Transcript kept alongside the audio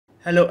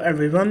Hello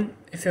everyone,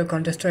 if your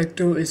Counter-Strike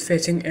 2 is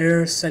facing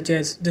errors such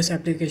as this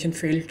application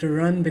failed to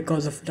run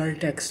because of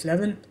DirectX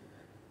 11,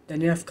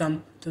 then you have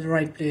come to the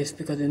right place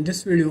because in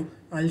this video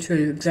I'll show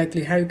you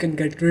exactly how you can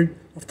get rid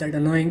of that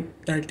annoying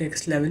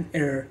DirectX 11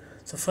 error.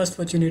 So first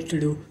what you need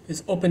to do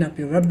is open up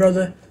your web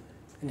browser,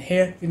 and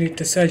here you need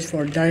to search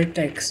for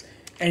DirectX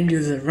end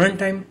user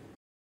runtime,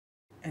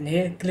 and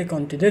here click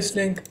onto this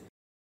link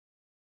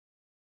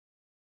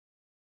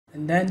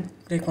and then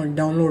click on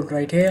download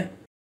right here.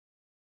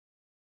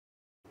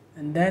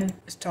 And then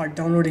start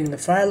downloading the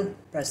file,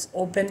 press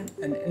open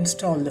and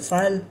install the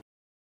file.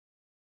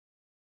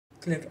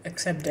 Click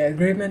accept the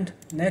agreement,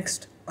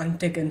 next,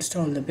 untick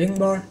install the Bing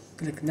bar,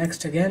 click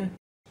next again,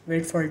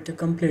 wait for it to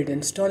complete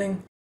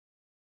installing.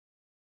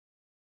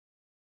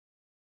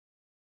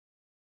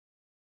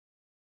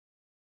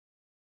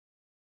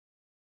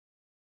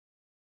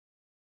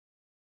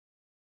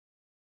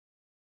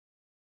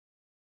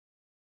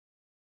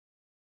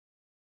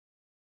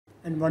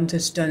 And once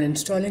it's done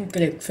installing,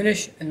 click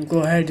finish and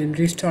go ahead and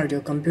restart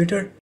your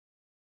computer.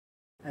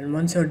 And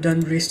once you're done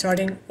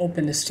restarting,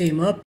 open the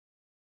Steam up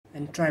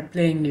and try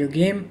playing your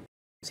game.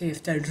 See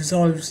if that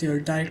resolves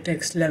your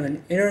DirectX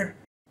 11 error.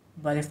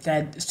 But if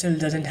that still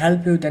doesn't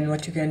help you, then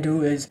what you can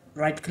do is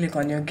right click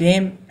on your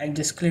game and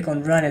just click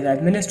on run as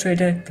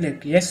administrator,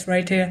 click yes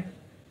right here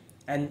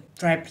and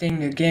try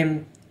playing your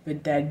game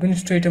with the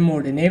administrator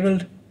mode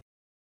enabled.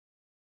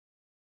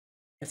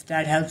 If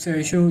that helps your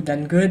issue,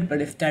 then good, but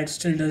if that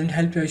still doesn't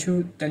help your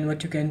issue, then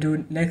what you can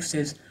do next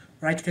is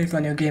right click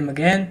on your game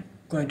again,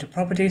 go into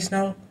properties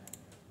now,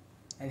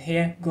 and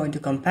here go into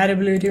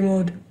compatibility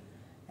mode,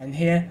 and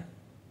here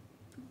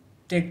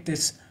take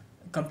this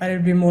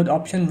compatibility mode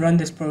option, run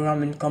this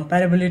program in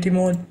compatibility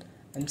mode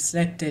and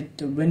select it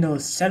to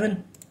Windows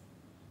 7,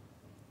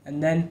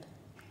 and then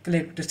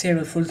click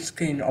disable full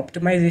screen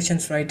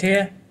optimizations right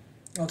here.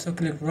 Also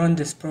click run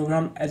this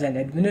program as an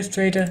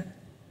administrator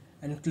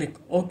and click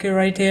OK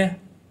right here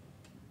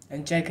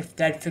and check if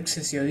that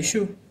fixes your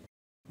issue.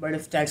 But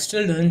if that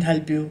still doesn't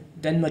help you,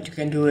 then what you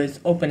can do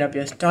is open up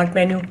your start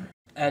menu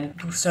and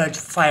search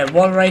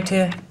firewall right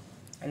here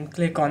and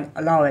click on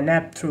allow an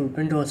app through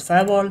Windows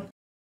Firewall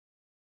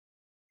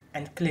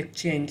and click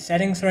change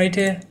settings right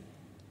here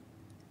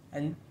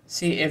and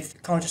see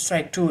if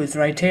Counter-Strike 2 is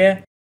right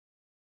here.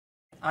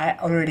 I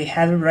already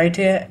have it right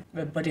here,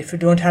 but if you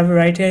don't have it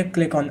right here,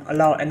 click on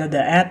allow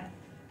another app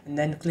and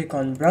then click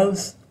on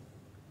browse,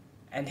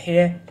 and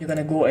here you're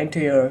gonna go into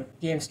your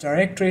games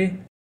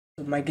directory.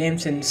 So my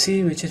games in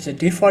C, which is the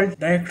default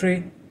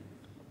directory.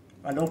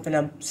 I'll open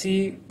up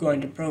C, go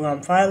into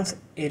program files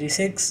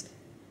 86,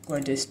 go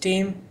into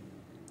Steam,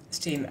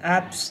 Steam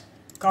apps,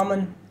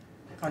 common,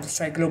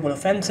 Counter-Strike Global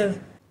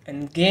Offensive,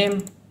 and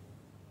game,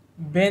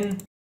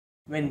 bin,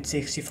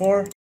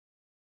 win64.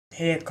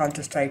 Here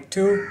Counter-Strike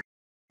 2,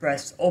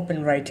 press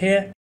open right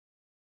here.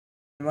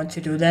 And once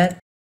you do that,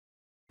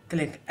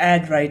 click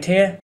add right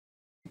here.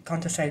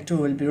 Counter-Strike 2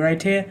 will be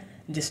right here.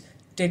 Just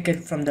take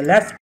it from the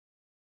left,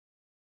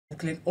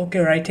 click OK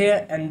right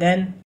here, and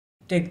then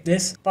take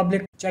this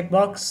public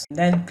checkbox,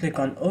 then click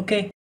on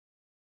OK,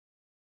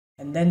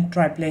 and then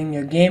try playing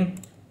your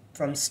game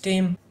from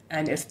Steam.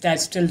 And if that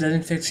still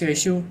doesn't fix your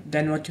issue,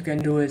 then what you can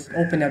do is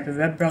open up your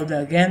web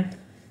browser again,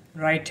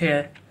 right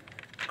here,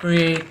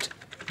 create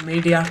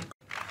media,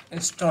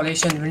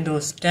 installation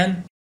Windows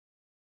 10,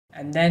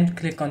 and then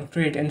click on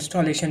create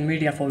installation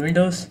media for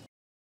Windows.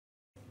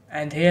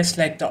 And here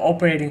select the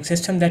operating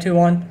system that you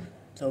want,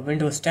 so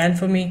Windows 10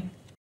 for me.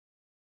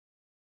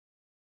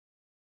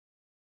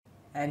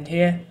 And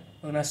here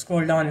we're gonna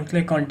scroll down and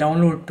click on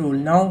download tool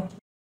now,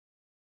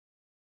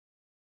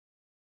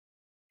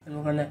 and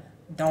we're gonna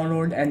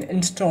download and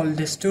install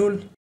this tool.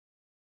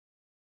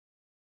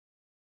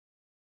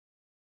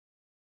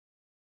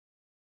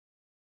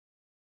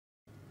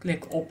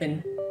 Click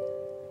open,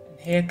 and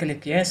here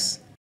click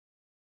yes,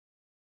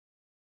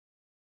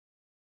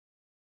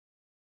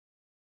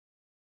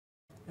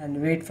 and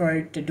wait for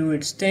it to do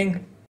its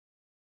thing.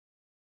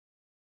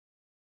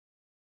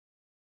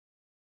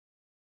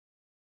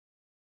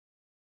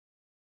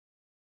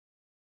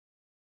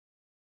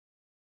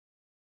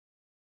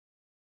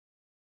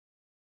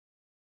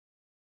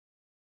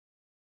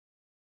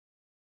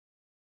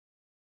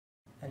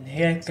 And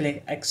here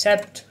click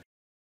accept,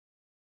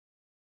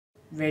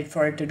 wait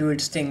for it to do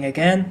its thing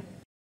again.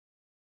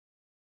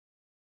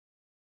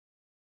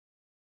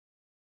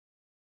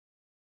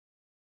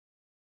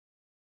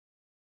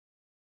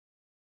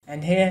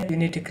 And here you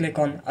need to click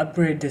on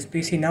upgrade this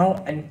PC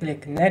now and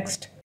click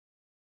next,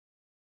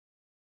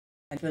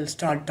 and it will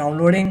start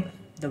downloading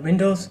the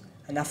Windows,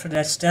 and after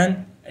that's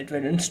done it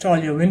will install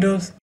your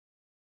Windows.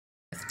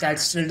 If that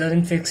still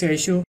doesn't fix your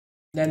issue,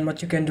 then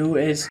what you can do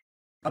is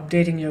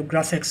updating your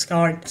graphics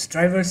card's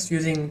drivers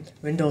using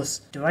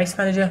Windows Device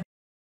Manager.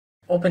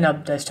 Open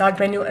up the start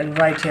menu and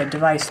right here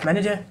Device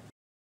Manager.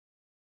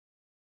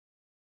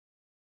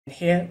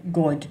 Here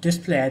go into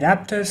display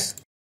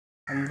adapters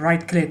and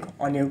right click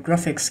on your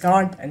graphics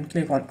card and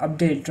click on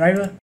update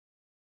driver.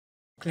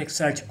 Click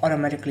search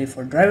automatically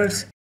for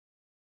drivers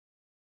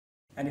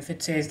and if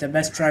it says the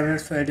best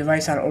drivers for your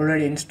device are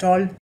already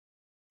installed,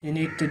 you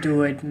need to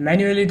do it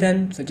manually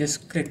then. So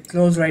just click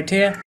close right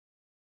here,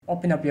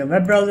 open up your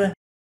web browser,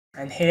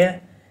 and here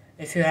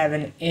if you have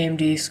an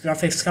AMD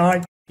graphics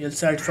card, you'll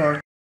search for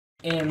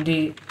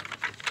AMD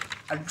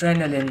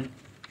Adrenaline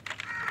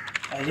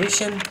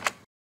Edition,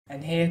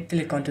 and here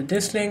click onto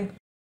this link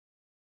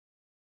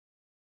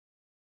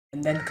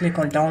and then click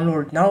on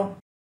download now,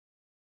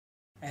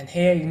 and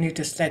here you need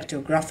to select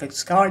your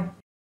graphics card,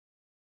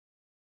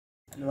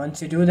 and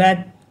once you do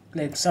that,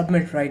 click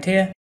submit right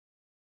here,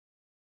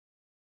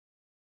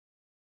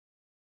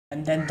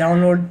 and then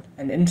download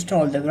and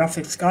install the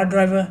graphics card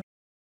driver.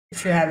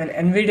 If you have an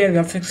NVIDIA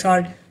graphics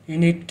card, you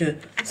need to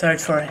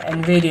search for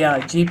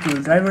NVIDIA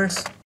GPU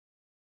drivers,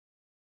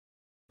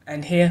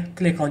 and here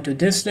click onto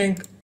this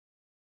link,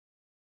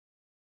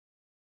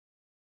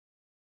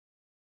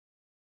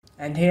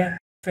 and here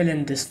fill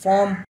in this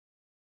form.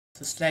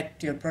 So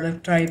select your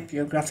product type,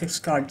 your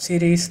graphics card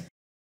series,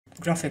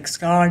 graphics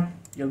card,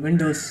 your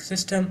Windows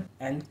system,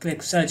 and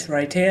click search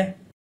right here,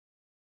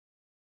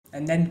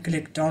 and then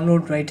click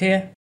download right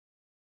here.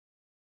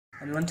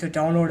 And once you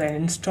download and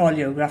install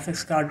your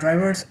graphics card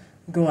drivers,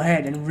 go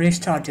ahead and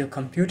restart your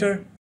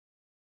computer.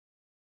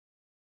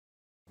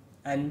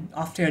 And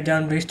after you're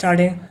done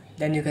restarting,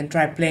 then you can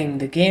try playing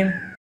the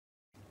game.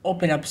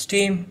 Open up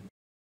Steam.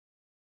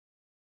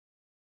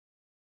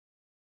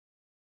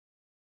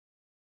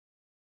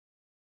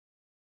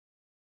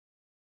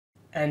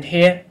 And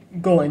here,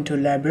 go into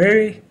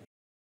library.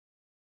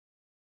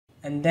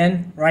 And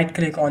then right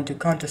click onto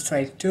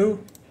Counter-Strike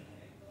 2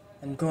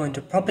 and go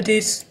into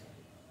properties.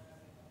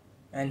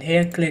 And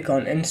here click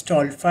on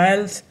installed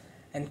files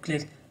and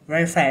click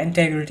verify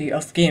integrity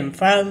of game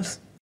files,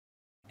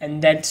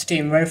 and let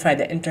Steam verify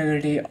the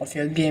integrity of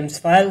your game's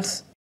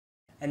files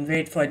and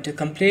wait for it to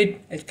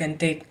complete. It can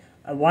take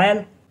a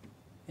while.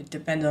 It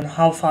depends on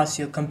how fast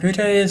your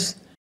computer is.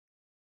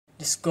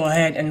 Just go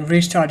ahead and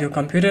restart your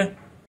computer,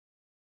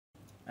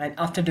 and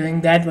after doing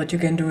that, what you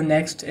can do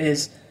next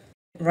is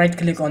right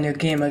click on your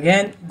game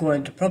again, go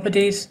into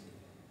properties,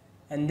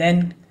 and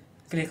then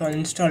click on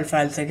install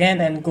files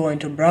again and go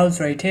into browse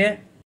right here.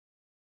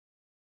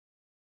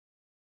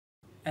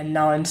 And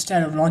now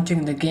instead of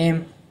launching the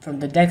game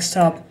from the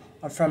desktop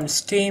or from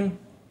Steam,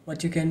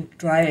 what you can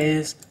try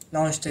is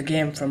launch the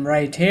game from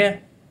right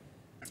here.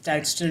 If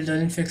that still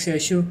doesn't fix your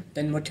issue,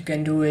 then what you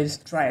can do is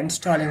try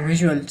installing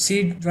Visual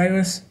C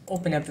drivers.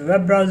 Open up your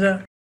web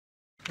browser,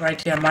 right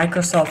here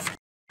Microsoft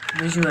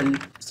Visual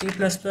C++.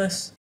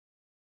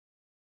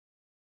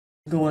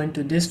 Go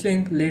into this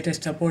link,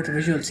 latest support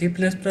Visual C++.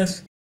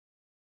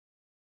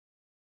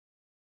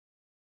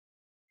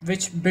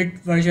 Which bit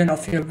version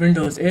of your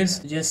Windows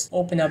is, just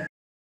open up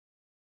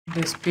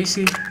this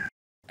PC,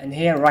 and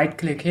here right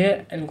click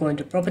here and go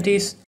into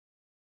properties,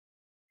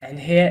 and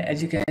here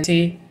as you can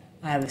see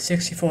I have a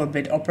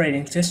 64-bit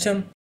operating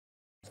system,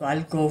 so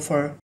I'll go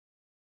for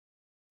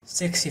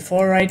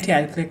 64 right here.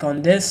 I'll click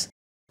on this.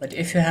 But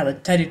if you have a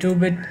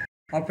 32-bit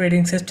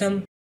operating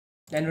system,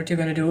 then what you're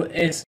going to do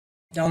is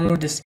download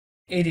this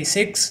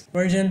 86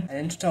 version and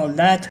install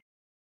that.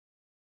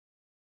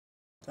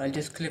 So I'll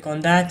just click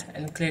on that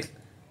and click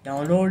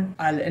download.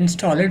 I'll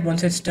install it.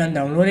 Once it's done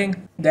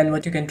downloading, then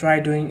what you can try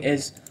doing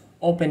is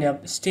open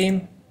up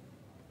Steam,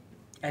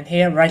 and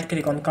here right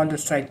click on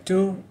Counter-Strike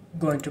 2,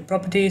 go into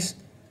properties,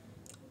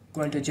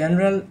 go into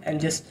general, and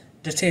just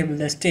disable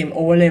the Steam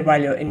overlay while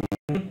you're in,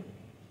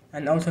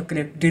 and also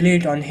click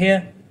delete on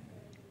here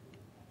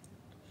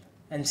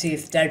and see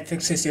if that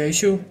fixes your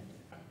issue.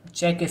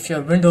 Check if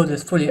your Windows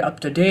is fully up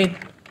to date.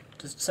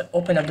 Just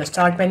open up the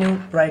start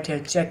menu, right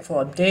here check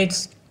for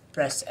updates,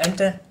 press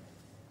enter,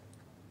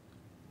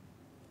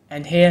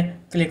 and here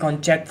click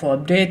on check for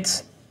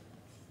updates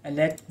and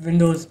let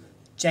Windows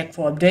check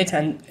for updates,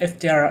 and if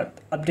there are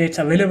updates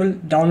available,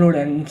 download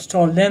and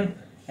install them,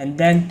 and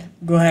then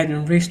go ahead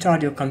and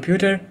restart your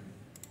computer.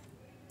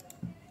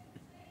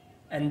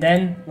 And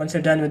then once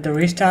you're done with the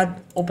restart,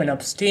 open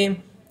up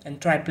Steam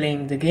and try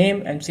playing the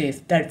game and see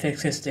if that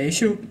fixes the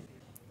issue.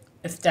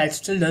 If that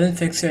still doesn't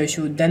fix your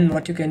issue, then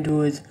what you can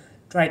do is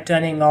try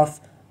turning off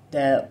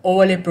the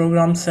overlay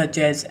programs such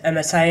as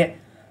MSI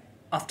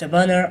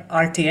Afterburner,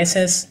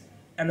 RTSS,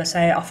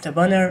 MSI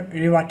Afterburner,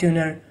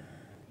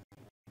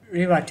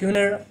 Riva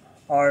Tuner,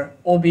 or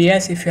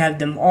OBS if you have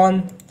them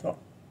on. So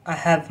I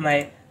have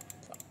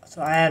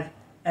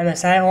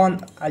MSI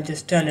on. I'll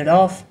just turn it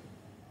off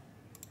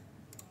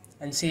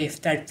and see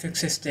if that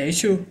fixes the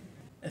issue.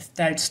 If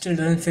that still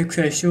doesn't fix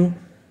your issue,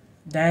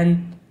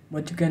 then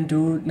what you can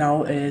do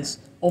now is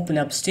open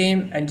up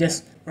Steam and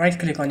just right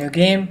click on your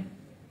game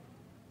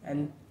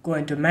and go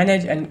into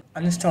manage and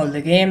uninstall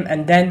the game,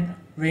 and then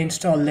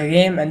reinstall the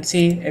game and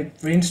see if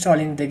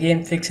reinstalling the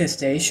game fixes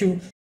the issue.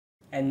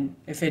 And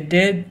if it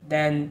did,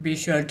 then be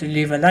sure to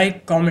leave a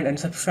like, comment and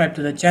subscribe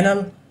to the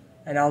channel,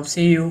 and I'll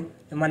see you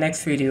in my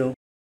next video.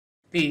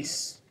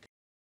 Peace.